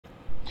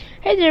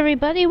Hey there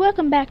everybody,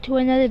 welcome back to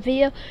another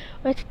video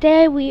where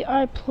today we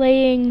are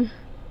playing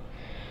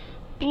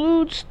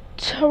Bloons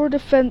Tower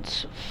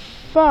Defense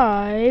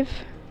 5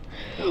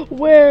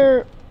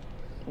 where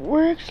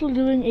we're actually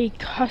doing a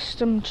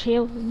custom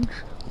challenge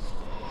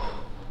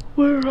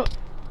where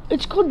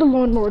it's called the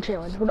Lawnmower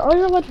Challenge. What all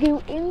you're allowed to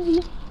do in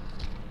the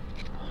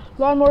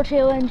Lawnmower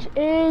Challenge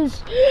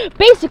is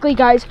basically,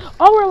 guys,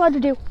 all we're allowed to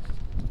do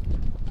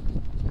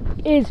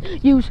is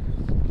use.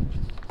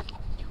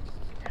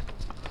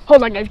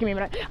 Hold on, guys, give me a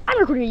minute. I'm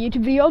recording a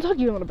YouTube video. I'll talk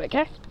to you in a little bit,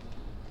 okay?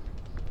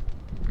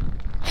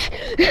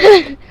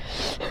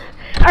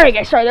 Alright,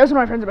 guys, sorry, that was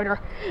my friends in my door.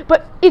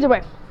 But either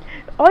way,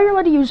 all you're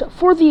allowed to use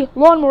for the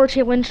Lawnmower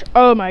Challenge.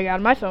 Oh my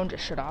god, my phone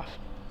just shut off.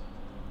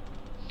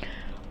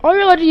 All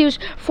you're allowed to use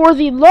for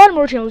the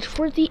Lawnmower Challenge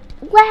for the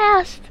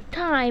last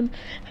time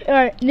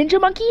are ninja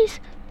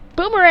monkeys,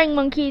 boomerang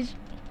monkeys,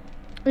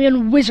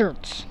 and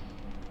wizards.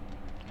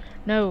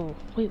 No,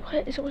 wait,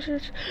 what is it?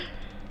 Wizards?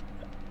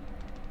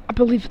 I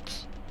believe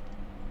it's.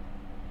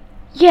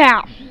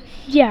 Yeah,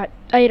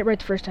 I had it right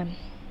the first time.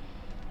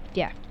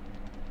 Yeah.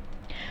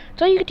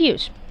 That's all you get to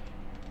use.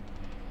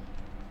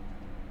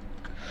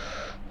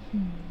 I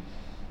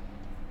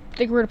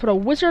think we're going to put a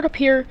wizard up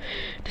here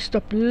to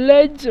stop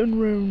leads and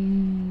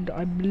round,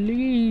 I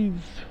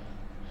believe.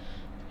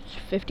 It's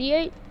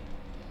 58.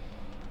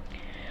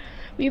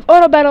 We have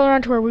auto battle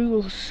around to where we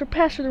will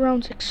surpass the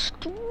rounds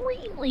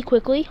extremely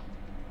quickly.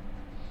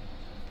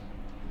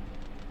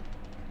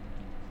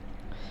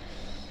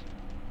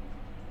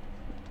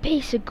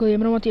 Basically,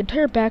 I'm going to want the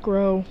entire back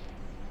row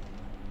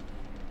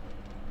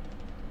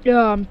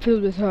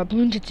filled with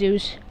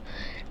Bloons.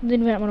 And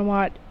then I'm going to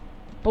want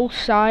both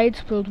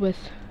sides filled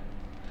with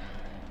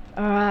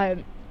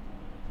summon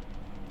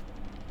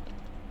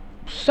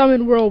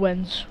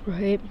whirlwinds,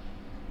 right?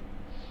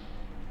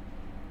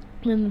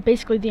 And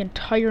basically the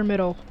entire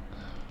middle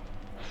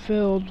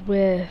filled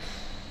with,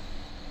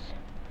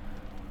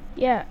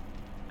 yeah.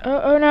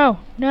 Oh no,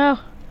 no,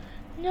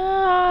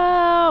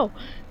 no,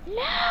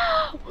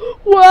 no!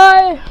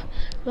 Why?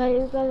 Why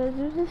you gotta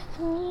do this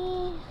to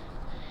me?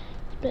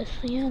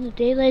 Especially on the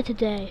daylight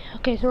today.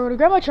 Okay, so we're gonna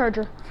grab my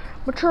charger.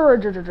 My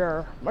charger.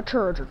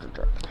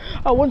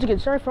 Oh, once again,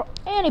 sorry for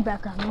any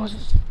background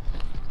noises.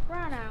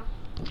 Right now.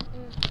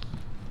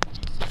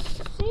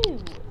 So,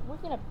 we're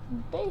gonna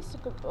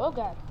basically. Oh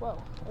god,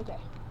 whoa, okay.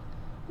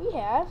 We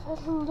have a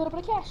little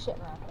bit of cash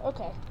sitting around.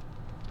 Okay.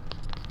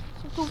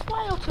 So it's a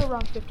while till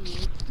around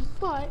 58,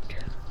 but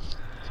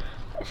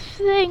I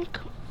think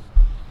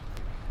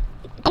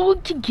I'm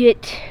going to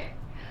get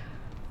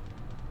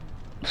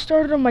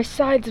started on my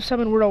sides of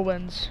summon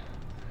whirlwinds.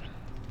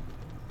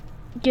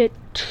 Get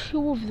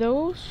 2 of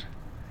those,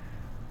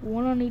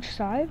 1 on each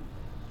side.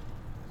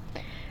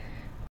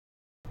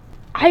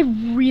 I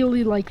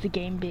really like the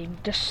game being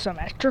just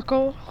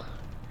symmetrical.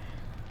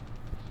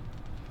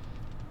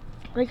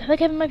 Like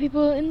having my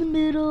people in the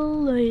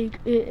middle, like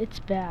it's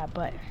bad,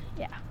 but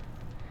yeah.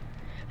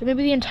 And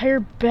maybe the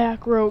entire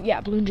back row, yeah,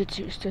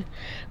 Bloonjitsus,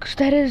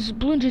 because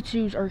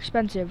Bloonjitsus are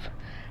expensive,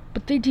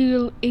 but they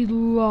deal a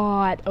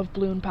lot of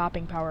balloon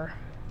popping power.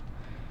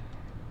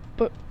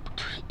 But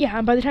yeah,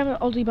 and by the time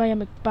I'll do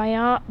Bellomenic.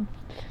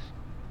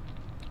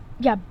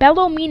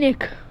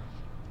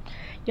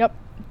 Yep,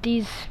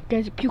 these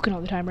guys are puking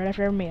all the time right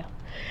after every meal.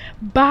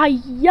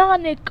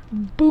 Bionic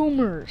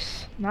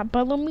boomers, not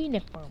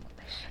Bellomenic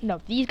boomers.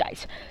 No, these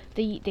guys,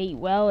 they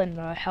well and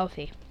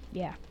healthy.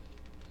 Yeah.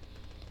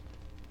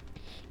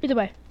 Either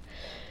way,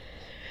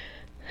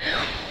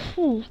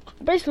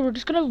 basically we're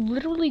just gonna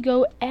literally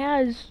go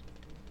as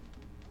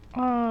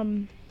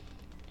long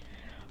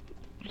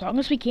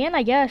as we can,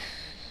 I guess.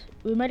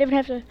 We might even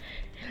have to.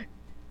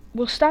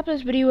 We'll stop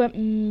this video at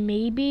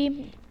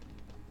maybe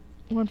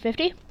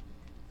 150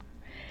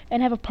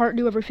 and have a part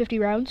 2 every 50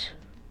 rounds,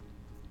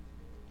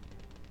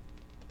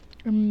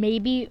 or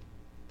maybe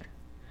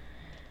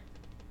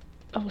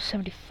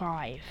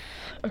 75.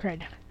 Okay,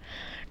 now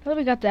that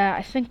we got that,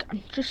 I think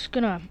I'm just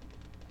gonna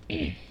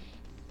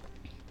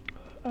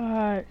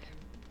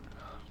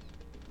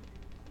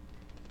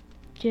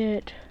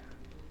get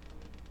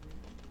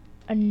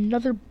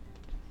another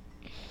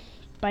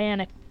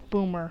bionic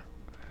boomer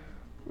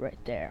right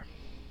there.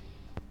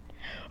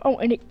 Oh,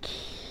 and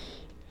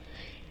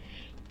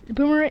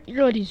you're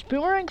gonna use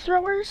boomerang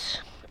throwers,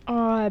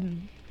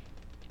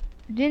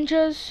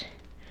 ninjas,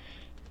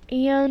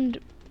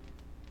 and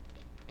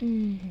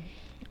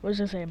what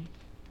was I saying?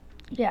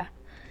 Yeah,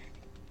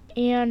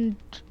 and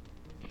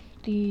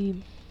the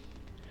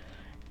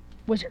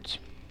wizards.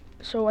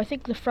 So I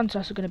think the front's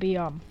also gonna be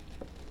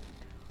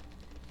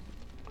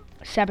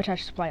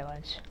sabotage supply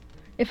lines,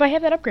 if I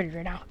have that upgraded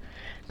right now.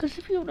 Because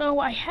if you know,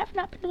 I have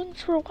not been doing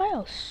this for a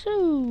while,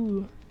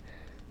 so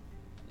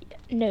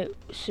no,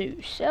 so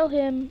sell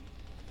him.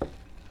 I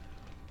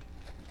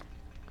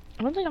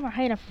don't think I'm a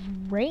high enough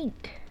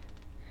rank.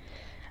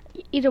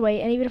 Either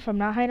way, and even if I'm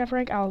not high enough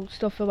rank, I'll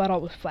still fill that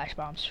out with flash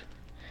bombs.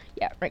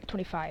 Yeah, rank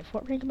 25.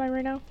 What rank am I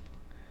right now?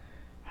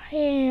 I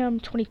am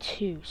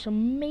 22, so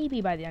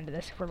maybe by the end of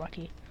this, if we're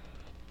lucky.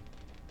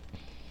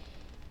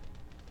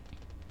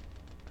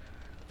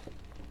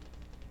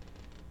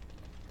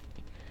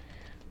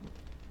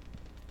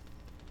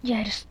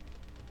 yeah, just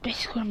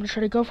basically what I'm gonna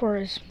try to go for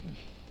is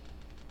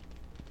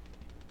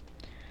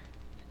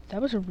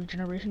that was a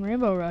regeneration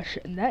rainbow rush,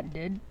 and that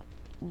did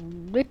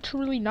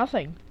literally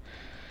nothing.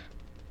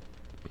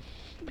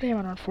 But I'm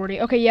around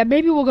 40. Okay, yeah,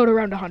 maybe we'll go to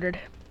around 100.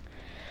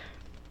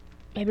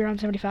 Maybe around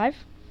 75.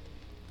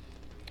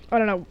 I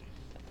don't know.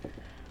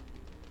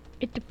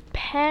 It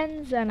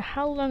depends on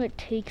how long it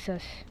takes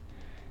us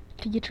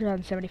to get to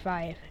around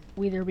 75.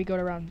 Whether we go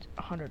to around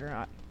 100 or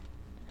not.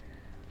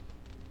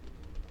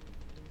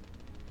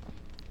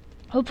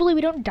 Hopefully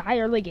we don't die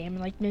early game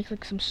and like make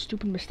like some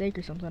stupid mistake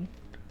or something.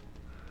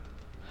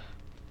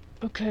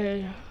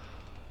 Okay.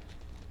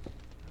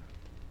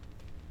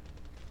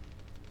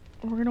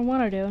 What we're gonna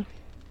wanna do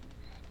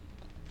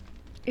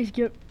is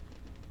get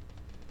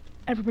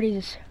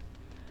everybody's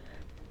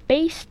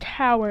base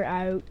tower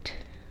out.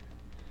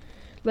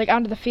 Like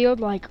onto the field,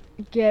 like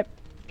get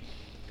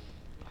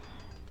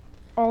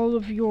all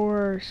of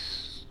your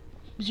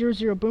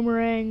 0-0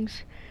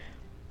 boomerangs,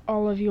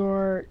 all of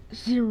your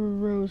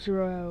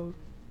 0-0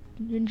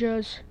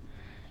 ninjas,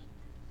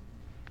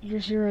 your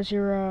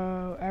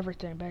 0-0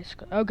 everything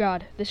basically. Oh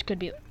god, this could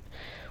be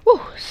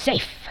woo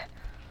safe.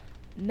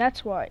 And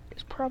that's why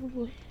it's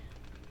probably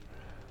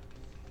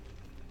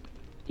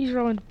these are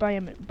all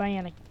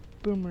bionic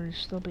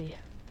boomers. They'll be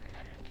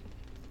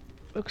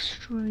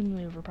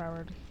extremely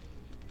overpowered.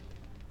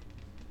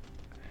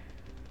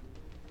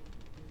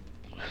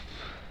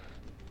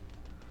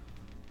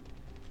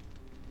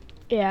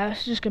 Yeah, this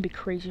is just gonna be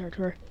crazy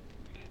hardcore.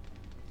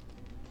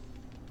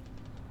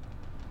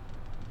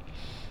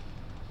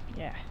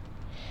 Yeah.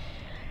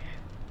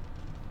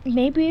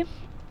 Maybe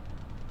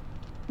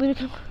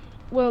leave a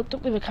well,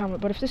 don't leave a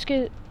comment, but if this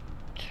get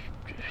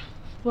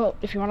well,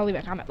 if you want to leave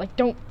a comment, like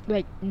don't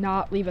like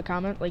not leave a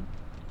comment. Like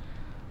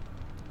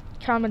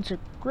comments are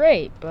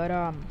great,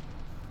 but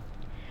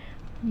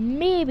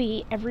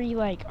maybe every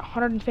like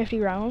 150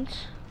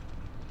 rounds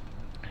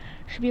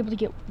should be able to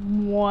get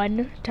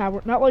one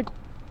tower, not like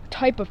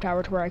type of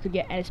tower to where I could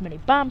get as many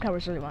bomb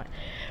towers as I want,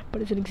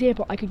 but as an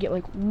example, I could get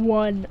like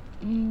one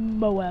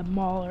Mower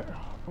Mauler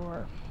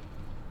or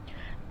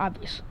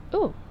obvious.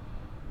 Ooh,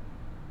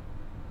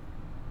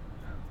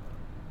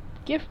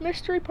 gift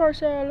mystery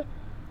parcel.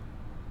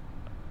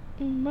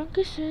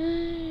 Monkey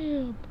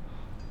sub.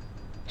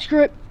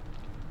 Screw it.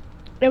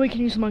 Then we can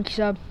use the monkey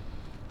sub.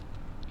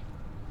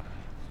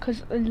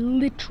 Cause I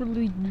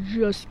literally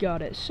just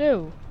got it.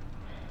 So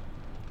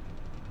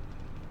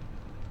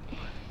I'm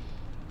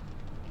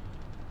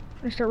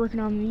gonna start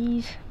working on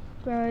these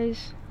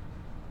guys.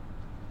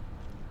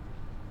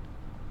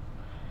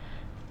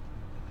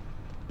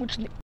 Which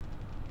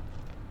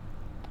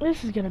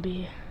this is gonna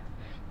be.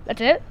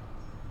 That's it?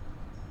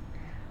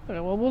 Okay,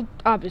 well we'll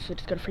obviously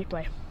just go to free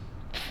play.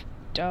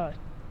 Duh.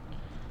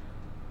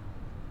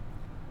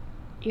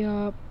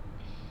 Yup.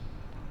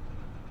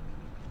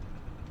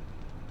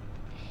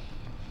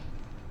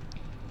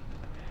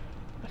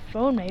 My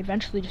phone may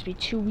eventually just be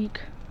too weak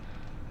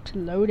to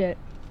load it.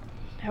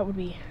 That would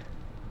be.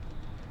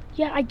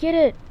 Yeah, I get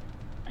it.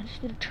 I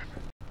just need to turn.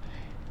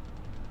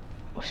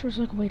 I wish there was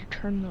like a way to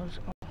turn those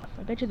off.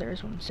 I bet you there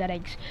is one in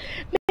settings.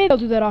 Maybe I'll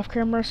do that off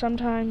camera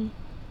sometime.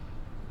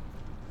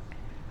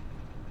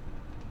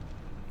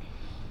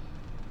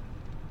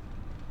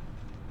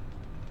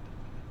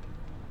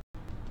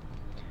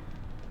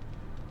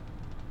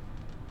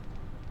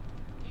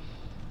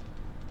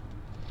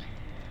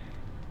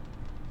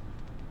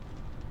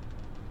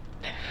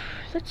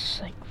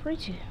 That's like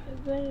crazy.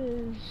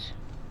 There's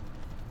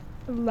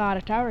a lot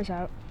of towers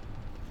out.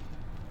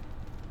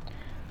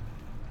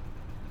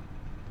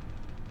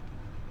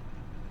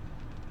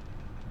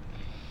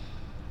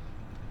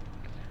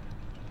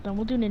 Then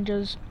we'll do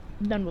ninjas.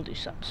 Then we'll do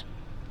subs.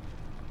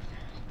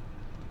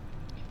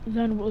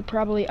 Then we'll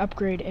probably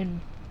upgrade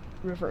in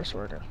reverse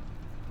order.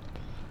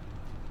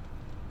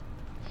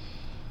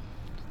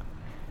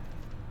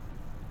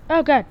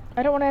 Oh god,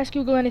 I don't want to ask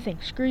Google anything.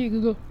 Screw you,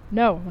 Google.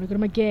 No, I want to go to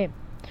my game.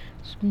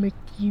 Let's make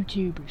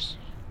YouTubers.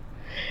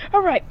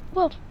 Alright,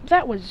 well,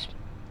 that was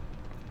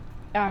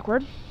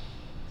awkward.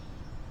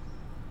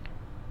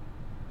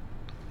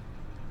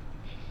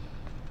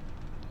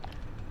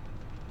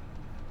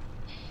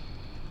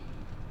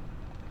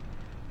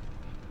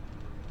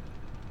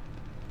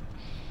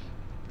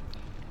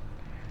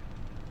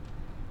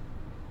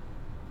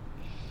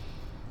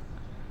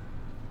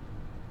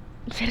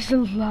 There's a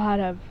lot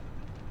of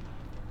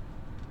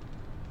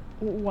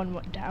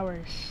 1-1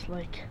 towers,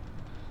 like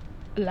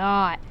a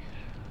lot.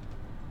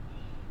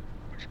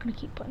 We're just gonna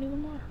keep putting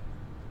even more.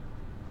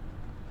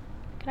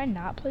 Can I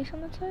not place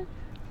on that side?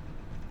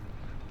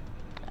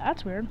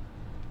 That's weird.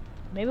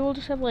 Maybe we'll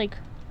just have like,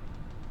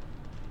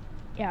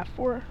 yeah,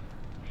 4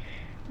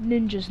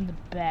 ninjas in the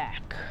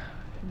back,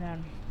 and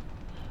then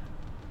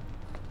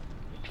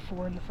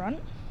 4 in the front.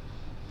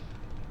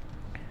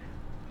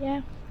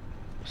 Yeah,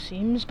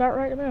 seems about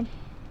right to me.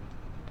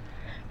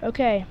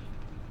 Okay,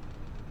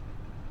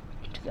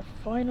 to the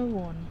final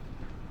one.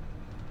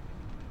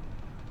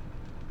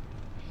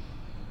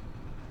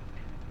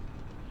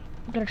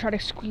 I'm gonna try to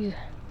squeeze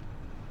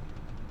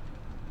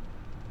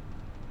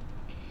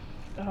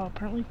Oh,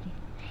 apparently,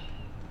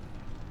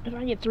 if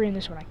I get 3 in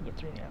this one, I can get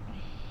 3 in the other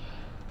one.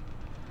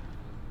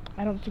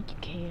 I don't think you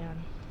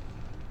can.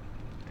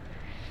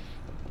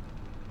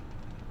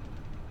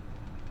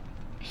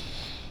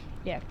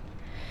 Yeah.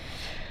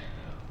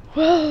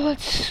 Well,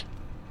 let's,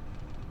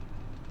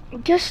 I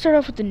guess, start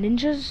off with the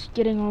ninjas,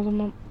 getting all of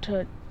them up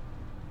to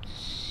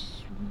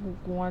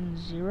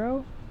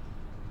 1-0.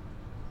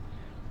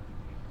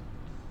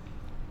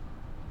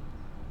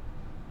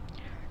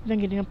 Then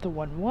getting up to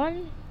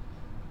 1-1.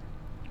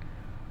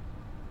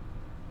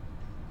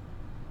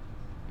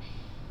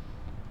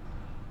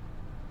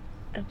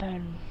 And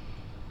then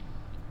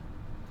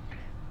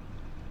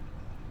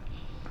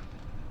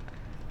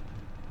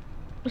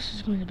this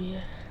is going to be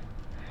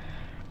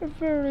a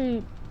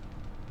very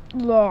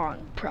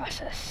long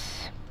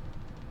process.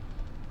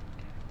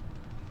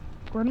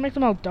 We're gonna make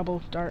them all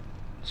double dart,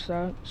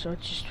 so it's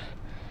just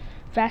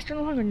faster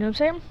and longer. You know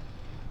what I'm saying?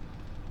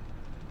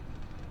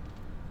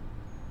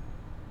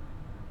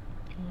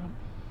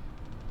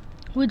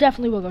 We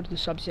definitely will go to the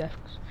subs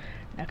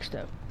next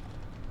up,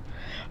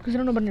 because I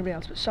don't know about anybody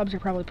else, but subs are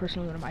probably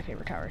personally one of my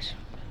favorite towers.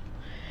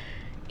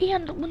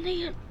 And when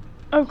they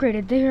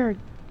upgraded, they are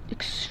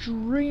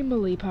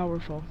extremely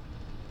powerful.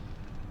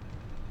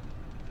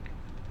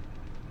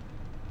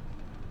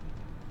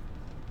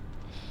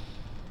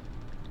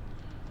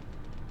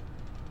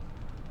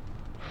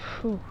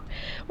 Whew.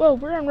 Well,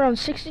 we're on round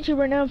 62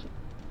 right now.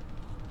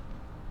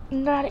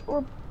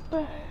 We're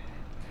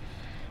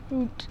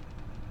about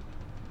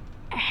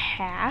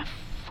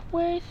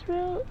halfway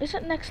through.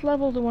 Isn't next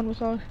level the one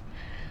with all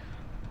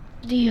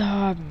the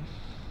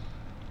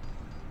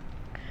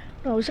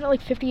no, isn't it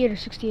like 58 or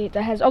 68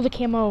 that has all the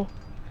camo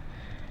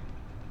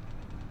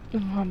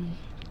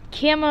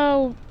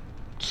camo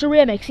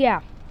ceramics?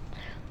 Yeah,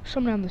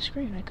 someone on the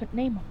screen, I couldn't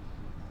name them.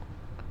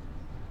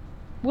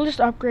 We'll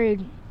just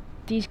upgrade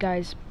these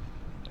guys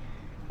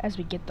as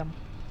we get them.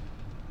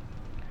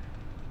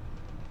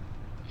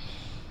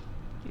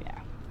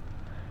 Yeah.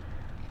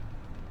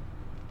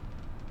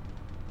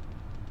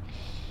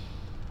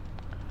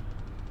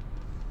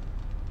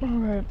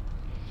 Alright.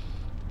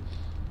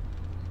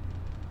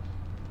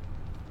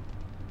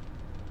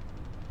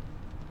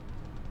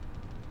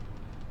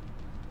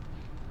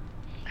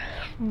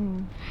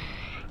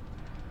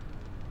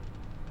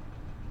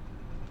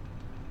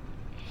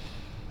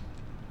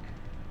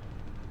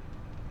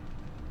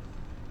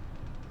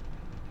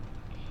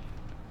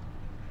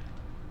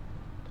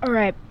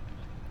 Alright.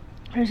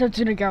 Here's how it's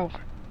gonna go.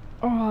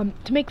 To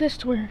make this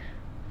to where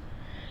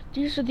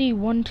these are the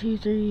 1, 2,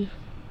 3,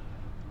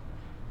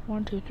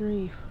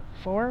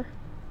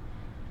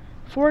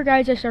 4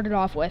 guys I started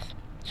off with.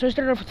 So I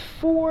started off with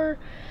 4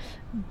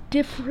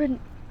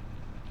 different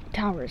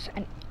towers,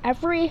 and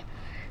every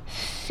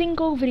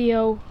single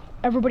video,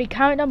 everybody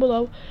comment down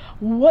below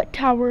what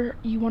tower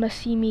you want to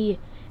see me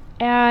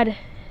add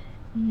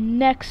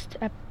next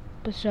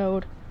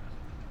episode.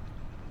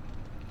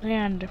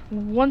 And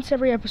once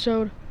every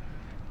episode,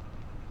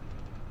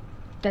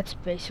 that's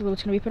basically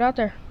what's going to be put out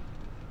there.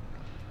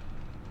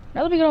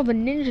 Now that we got all the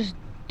ninjas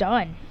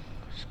done,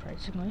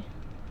 surprisingly,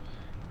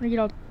 we're going to get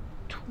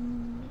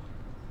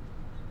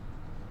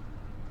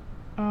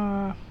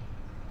all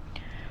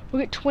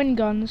we'll get twin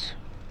guns.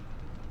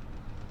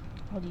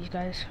 All these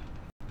guys.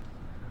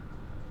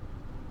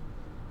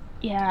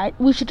 Yeah,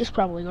 we should just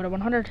probably go to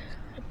 100,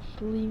 I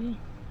believe.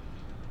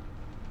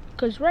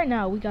 Because right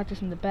now, we got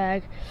this in the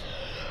bag.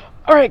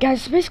 Alright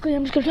guys, so basically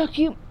I'm just going to talk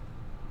to you.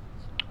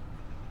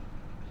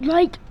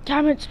 Like,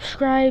 comment,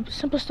 subscribe,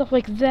 simple stuff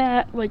like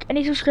that. Like,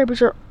 any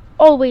subscribers are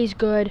always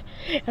good.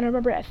 And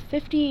remember, at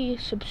 50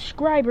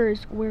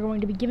 subscribers, we're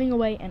going to be giving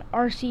away an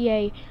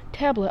RCA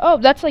tablet. Oh,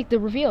 that's like the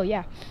reveal,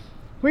 yeah.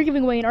 We're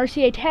giving away an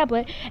RCA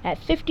tablet at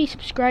 50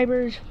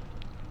 subscribers.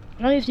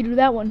 All you have to do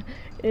that one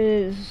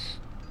is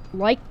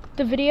like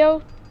the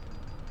video.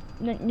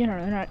 No, you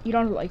don't have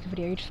to like the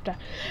video. You just have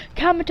to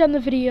comment on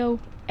the video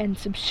and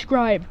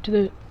subscribe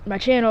to my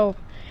channel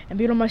and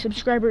be one of my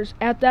subscribers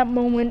at that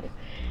moment.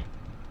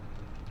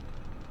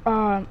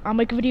 I'll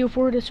make a video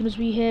for it as soon as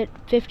we hit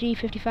 50,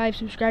 55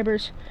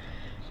 subscribers.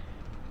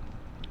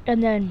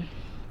 And then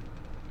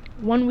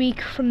 1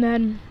 week from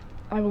then,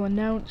 I will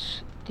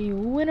announce the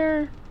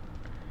winner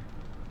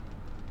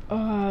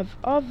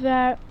of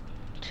that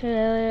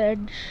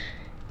challenge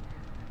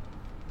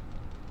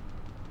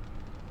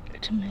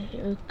to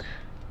make.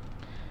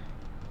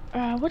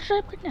 What should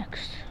I put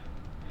next?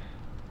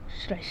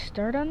 Should I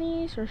start on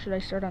these or should I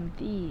start on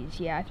these?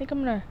 Yeah, I think I'm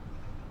gonna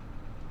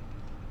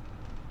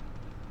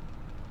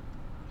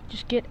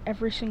just get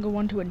every single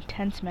one to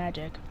intense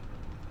magic.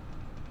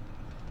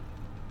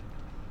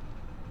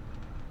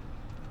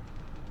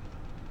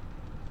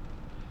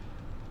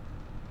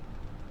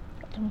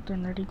 Got them with their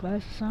nerdy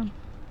glasses on.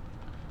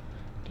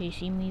 They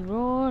see me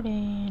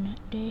rolling,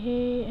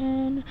 day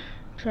and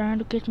trying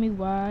to catch me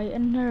why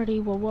and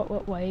nerdy. Well,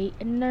 what, wait,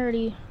 and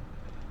nerdy.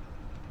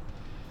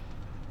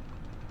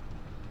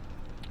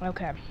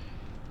 Okay.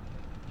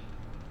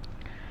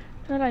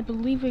 And I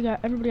believe we got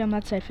everybody on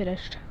that side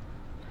finished.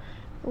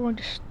 We're going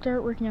to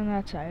start working on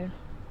that side.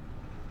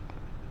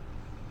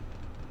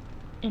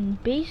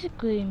 And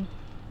basically,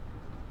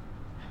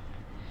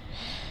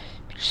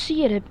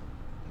 see it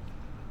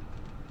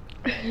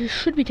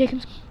should be taking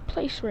some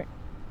place right.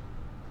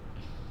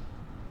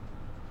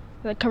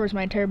 That covers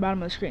my entire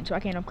bottom of the screen, so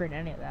I can't upgrade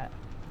any of that.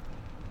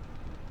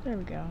 There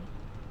we go.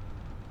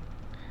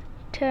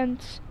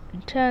 Intense,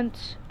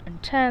 intense,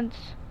 intense,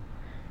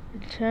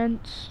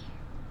 intense.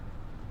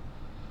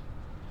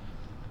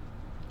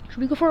 Should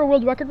we go for a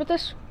world record with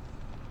this?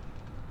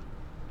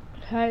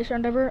 Highest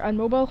round ever on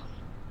mobile?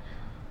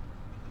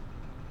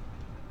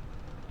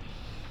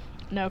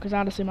 No, because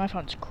honestly, my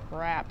phone's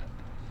crap.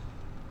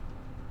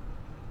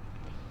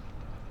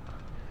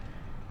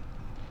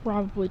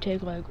 Probably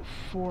take like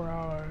 4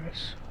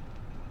 hours.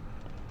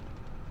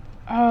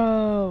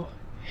 Oh.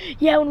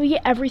 Yeah, when we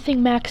get everything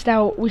maxed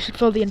out, we should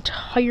fill the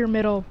entire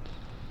middle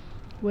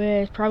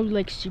with probably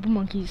like super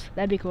monkeys.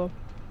 That'd be cool.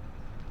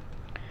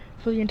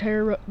 Fill the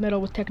entire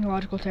middle with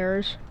technological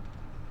terrors.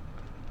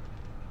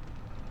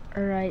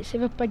 Alright,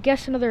 save up, I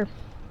guess, another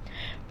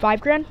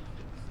 5 grand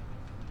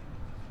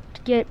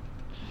to get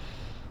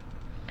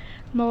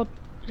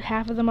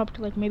half of them up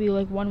to like maybe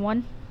like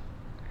 1-1.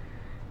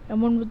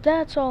 And when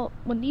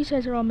these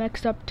guys are all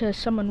mixed up to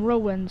summon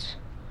whirlwinds,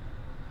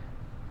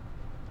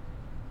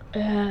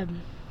 we'll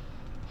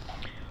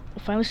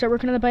finally start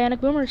working on the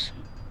bionic boomers,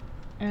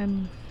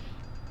 and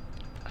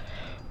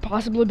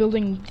possibly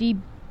building the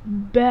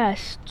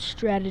best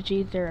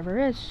strategy there ever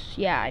is.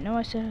 Yeah, I know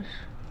I said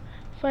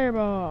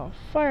fireball,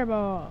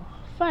 fireball,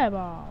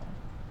 fireball.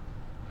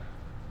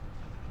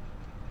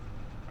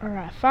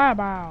 Alright,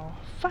 fireball,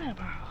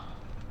 fireball,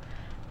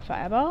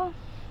 fireball,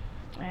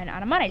 and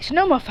out of money, so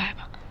no more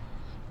fireball.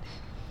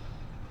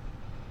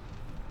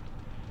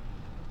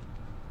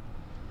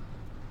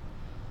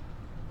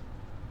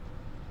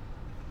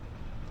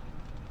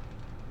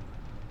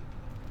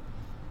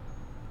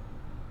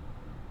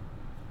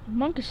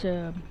 Monkey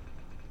sub.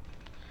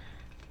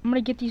 I'm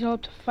gonna get these all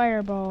up to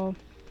fireball.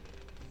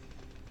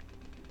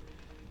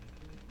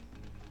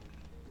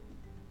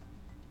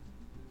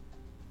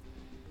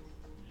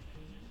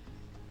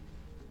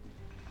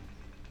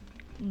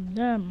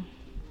 Them.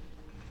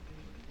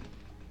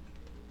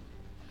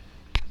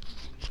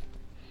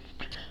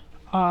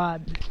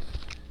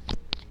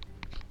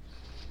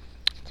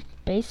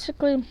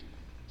 Basically, I'm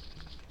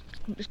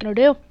just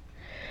gonna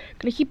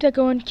keep that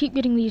going, keep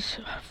getting these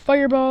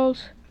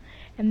fireballs,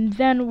 and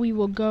then we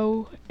will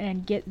go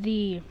and get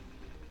the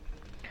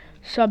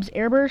subs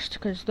airburst,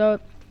 because that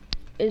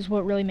is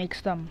what really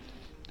makes them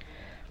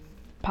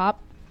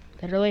pop.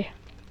 Literally,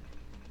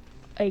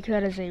 like,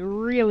 that is a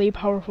really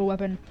powerful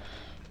weapon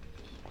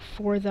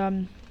for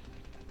them,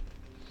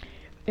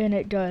 and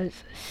it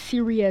does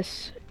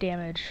serious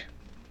damage.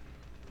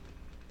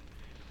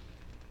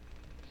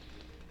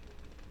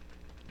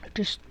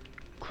 Just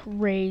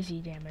crazy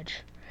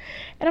damage.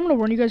 And I'm gonna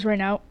warn you guys right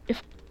now,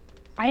 if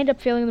I end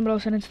up failing in the middle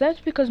of a sentence, that's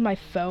because my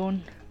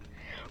phone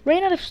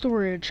ran out of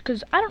storage,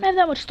 because I don't have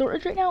that much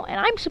storage right now, and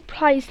I'm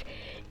surprised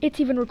it's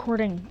even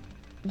recording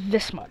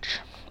this much.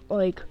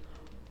 Like,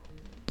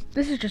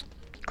 this is just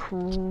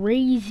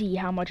crazy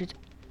how much it's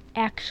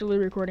actually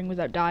recording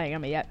without dying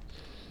on me yet.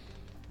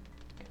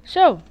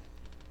 So,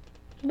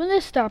 when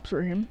this stops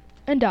for him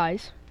and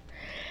dies,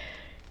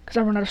 because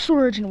I run out of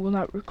storage and it will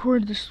not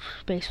record this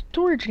space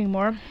storage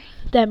anymore,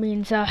 that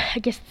means, I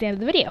guess it's the end of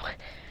the video.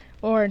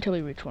 Or until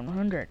we reach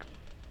 100.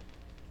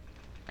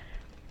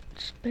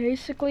 It's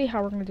basically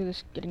how we're going to do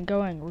this getting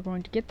going. We're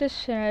going to get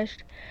this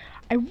finished.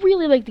 I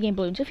really like the game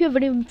Bloons. If you have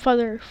any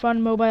other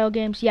fun mobile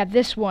games, yeah,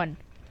 this one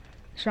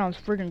sounds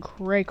friggin'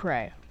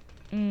 cray-cray.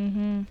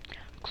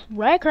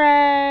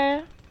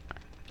 Cray-cray.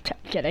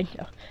 Kidding.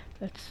 No,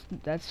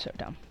 that's so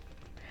dumb.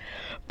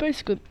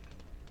 Basically,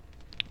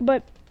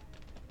 but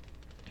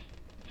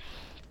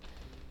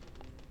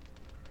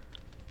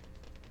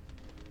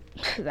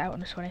that one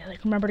was funny.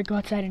 Like, remember to go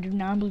outside and do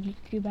non-blue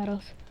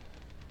battles.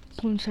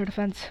 Bloons Star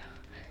Defense.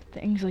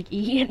 Things like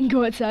eat and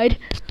go outside.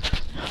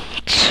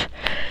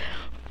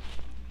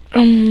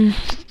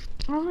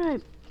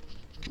 Alright.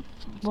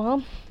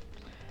 Well,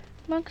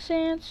 monk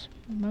sands.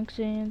 I'm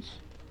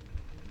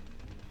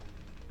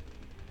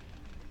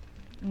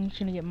just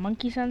gonna get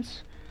monkey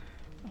sense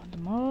on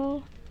them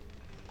all.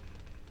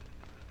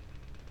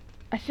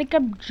 I think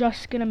I'm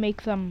just gonna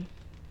make them.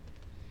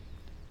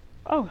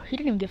 Oh, he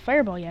didn't even get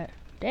fireball yet.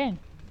 Dang.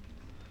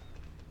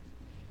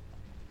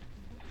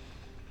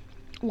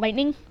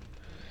 Lightning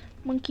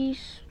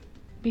monkeys,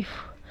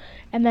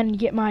 and then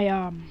get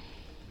my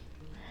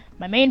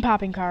my main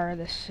popping car of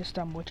this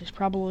system, which is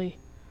probably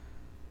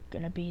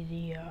gonna be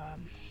the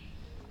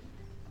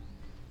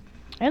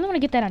I only want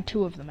to get that on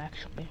 2 of them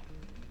actually.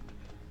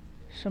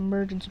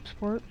 Submerge and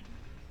support.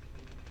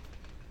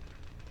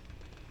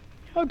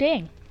 Oh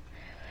dang.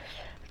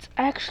 It's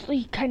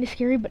actually kind of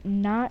scary, but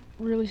not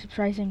really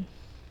surprising,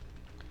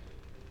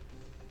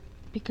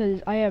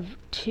 because I have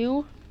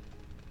 2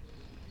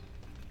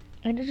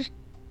 and it just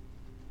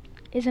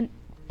isn't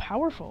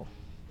powerful.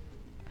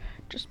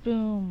 Just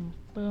boom,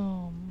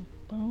 boom,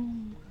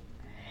 boom.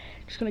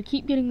 Just gonna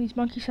keep getting these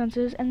monkey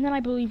senses, and then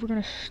I believe we're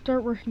gonna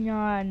start working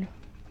on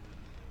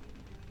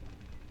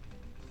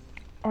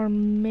our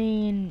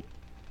main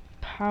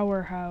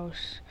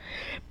powerhouse,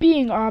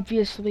 being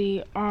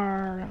obviously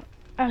our,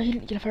 oh, he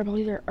didn't get a fireball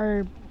either,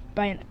 our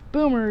bionic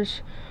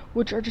boomers,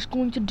 which are just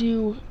going to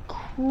do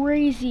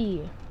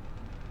crazy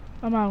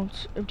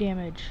amounts of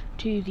damage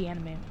to the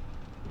enemy.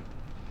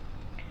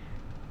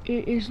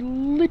 It is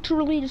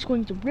literally just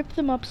going to rip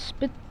them up,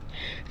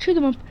 chew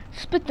them up,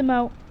 spit them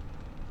out,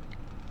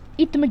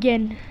 eat them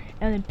again,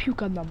 and then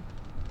puke on them.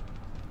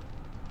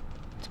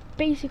 That's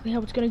basically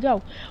how it's gonna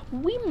go.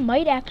 We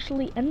might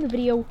actually end the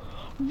video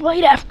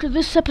right after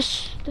this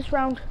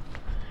round,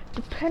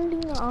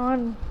 depending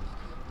on.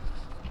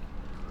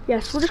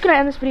 Yes, we're just gonna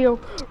end this video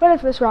right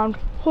after this round.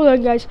 Hold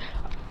on, guys.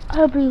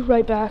 I'll be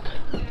right back.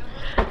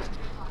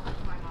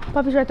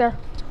 Puppy's right there.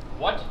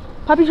 What?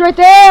 Puppy's right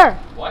there.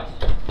 What?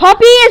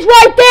 Puppy is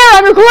right there.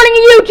 I'm recording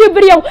a YouTube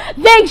video.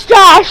 Thanks,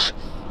 Josh.